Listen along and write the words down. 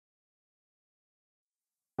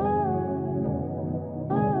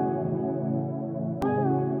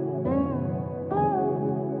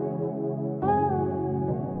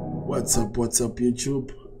What's up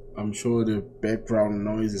YouTube? I'm sure the background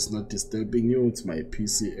noise is not disturbing you. It's my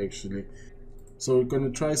PC actually. So we're gonna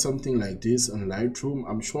try something like this on Lightroom.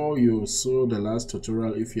 I'm sure you saw the last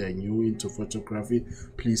tutorial. If you are new into photography,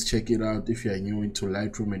 please check it out. If you are new into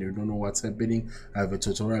Lightroom and you don't know what's happening, I have a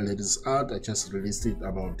tutorial that is out. I just released it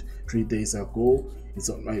about 3 days ago. It's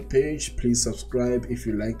on my page. Please subscribe if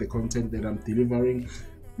you like the content that I'm delivering.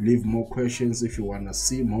 Leave more questions if you want to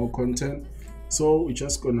see more content. So I'm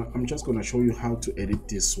just gonna show you how to edit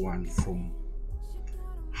this one from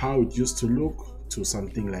how it used to look to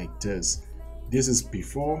something like this. This is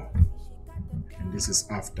before and this is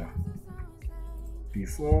after.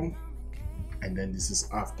 Before and then this is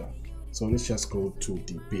after. So let's just go to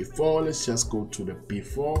the before. Let's just go to the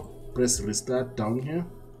before. Press restart down here.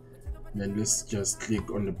 Then let's just click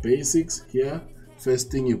on the basics here.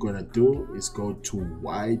 First thing you're gonna do is go to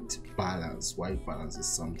white balance. White balance is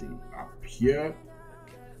something up here.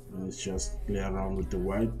 Let's just play around with the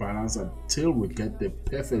white balance until we get the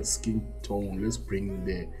perfect skin tone. Let's bring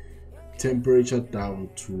the temperature down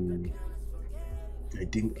to, I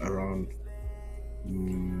think, around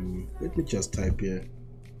let me just type here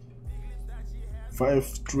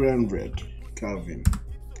 5300 Kelvin,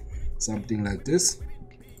 something like this.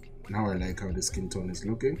 Now I like how the skin tone is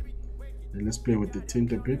looking. And let's play with the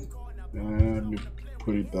tint a bit. Let me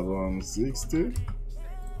put it around 60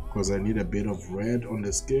 because I need a bit of red on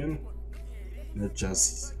the skin, not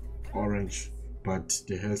just orange, but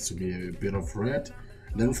there has to be a bit of red.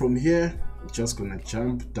 Then from here, I'm just gonna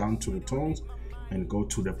jump down to the tones and go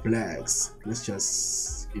to the blacks. Let's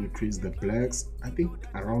just increase the blacks. I think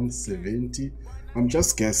around 70. I'm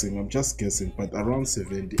just guessing, but around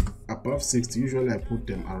 70. Above 60, usually I put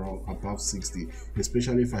them around above 60,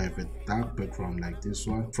 especially if I have a dark background like this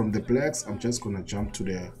one. From the blacks, I'm just gonna jump to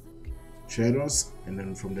the shadows, and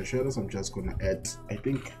then from the shadows, I'm just gonna add, I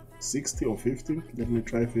think, 60 or 50. Let me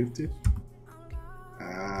try 50.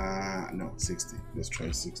 No, 60. Let's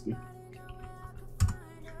try 60.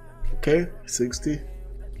 Okay, 60.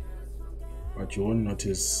 But you won't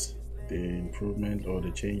notice the improvement or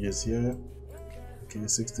the changes here. Okay,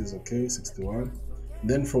 60 is okay, 61.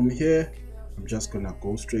 Then from here, I'm just gonna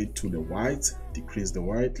go straight to the white, decrease the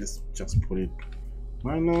white. Let's just put it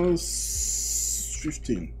minus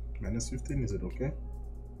 15. Minus 15, is it okay?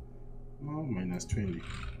 No, minus 20.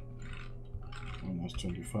 Minus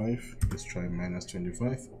 25. Let's try minus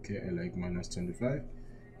 25. Okay, I like minus 25.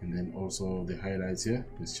 And then also the highlights here.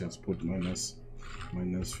 Let's just put minus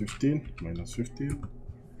 15. Minus 15.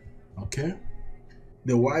 Okay.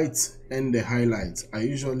 The whites and the highlights, I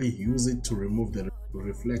usually use it to remove the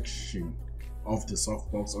reflection of the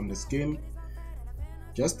softbox on the skin.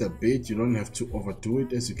 Just a bit, you don't have to overdo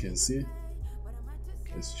it, as you can see.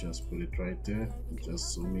 Let's just put it right there.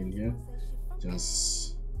 Just zoom in here.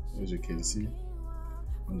 Just as you can see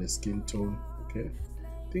on the skin tone. Okay.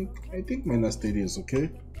 I think minus 30 is okay.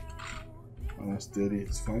 Minus 30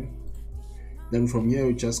 is fine. Then from here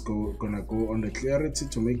we just gonna go on the clarity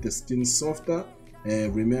to make the skin softer.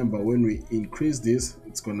 Remember, when we increase this,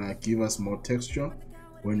 it's gonna give us more texture.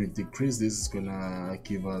 When we decrease this, it's gonna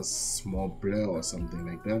give us more blur or something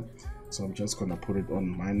like that. So I'm just gonna put it on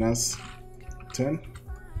minus 10.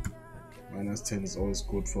 Minus 10 is always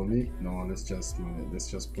good for me. No, let's just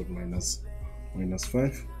put minus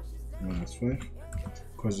 5. Minus 5,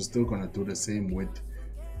 because we're still gonna do the same with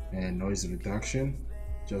noise reduction.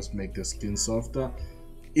 Just make the skin softer.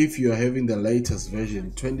 If you're having the latest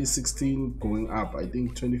version, 2016 going up, I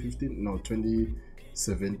think 2015, no,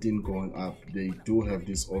 2017 going up, they do have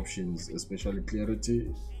these options, especially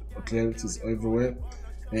clarity. Clarity is everywhere.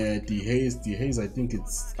 The haze, I think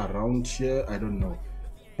it's around here, I don't know.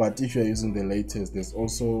 But if you're using the latest, there's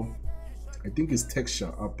also, I think it's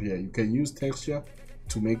texture up here. You can use texture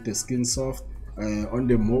to make the skin soft. On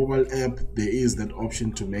the mobile app, there is that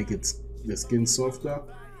option to make the skin softer.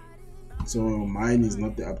 So mine is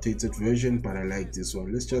not the updated version, but I like this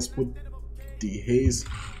one. Let's just put the haze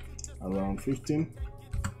around 15.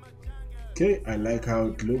 Okay, I like how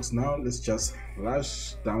it looks now. Let's just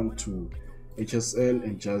rush down to HSL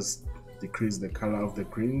and just decrease the color of the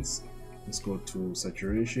greens. Let's go to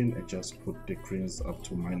saturation and just put the greens up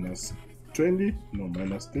to minus 20. No,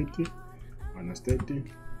 minus 30. Minus 30.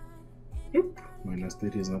 Nope, minus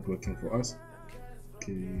 30 is not working for us.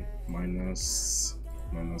 Okay, minus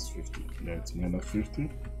 50. That's minus 50.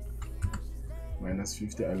 Minus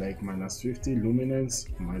 50. I like minus 50. Luminance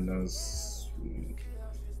minus.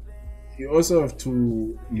 You also have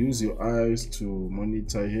to use your eyes to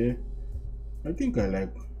monitor here. I think I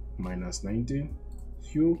like minus 19.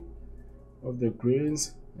 Hue of the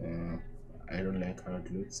grains, I don't like how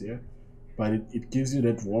it looks here. but it gives you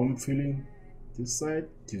that warm feeling. This side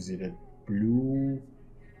gives you that blue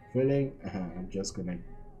feeling. I'm just gonna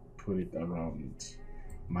put it around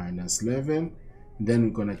 -11. Then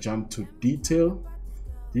we're gonna jump to detail,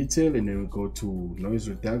 and then we go to noise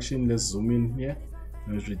reduction. Let's zoom in here.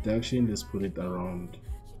 Noise reduction, let's put it around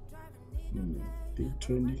I think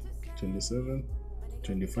 20, 27,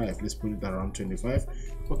 25. Let's put it around 25.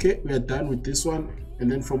 Okay, we are done with this one, and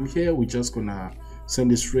then from here we're just gonna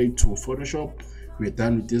send it straight to Photoshop. We're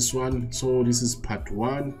done with this one. So this is part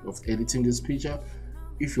 1 of editing this picture.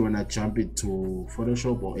 If you wanna jump it to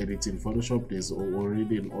Photoshop or edit in Photoshop, there's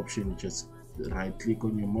already an option. Just right click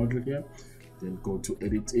on your model here, then go to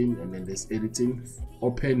editing, and then there's editing,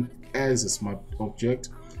 open as a smart object,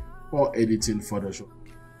 or edit in Photoshop.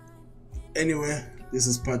 Anyway, this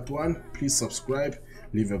is part 1. Please subscribe,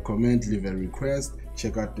 leave a comment, leave a request.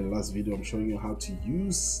 Check out the last video. I'm showing you how to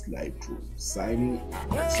use Lightroom. Signing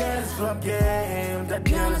out.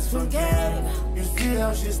 You see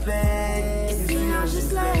how she's playing.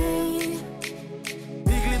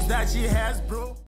 Big lips that she has, bro.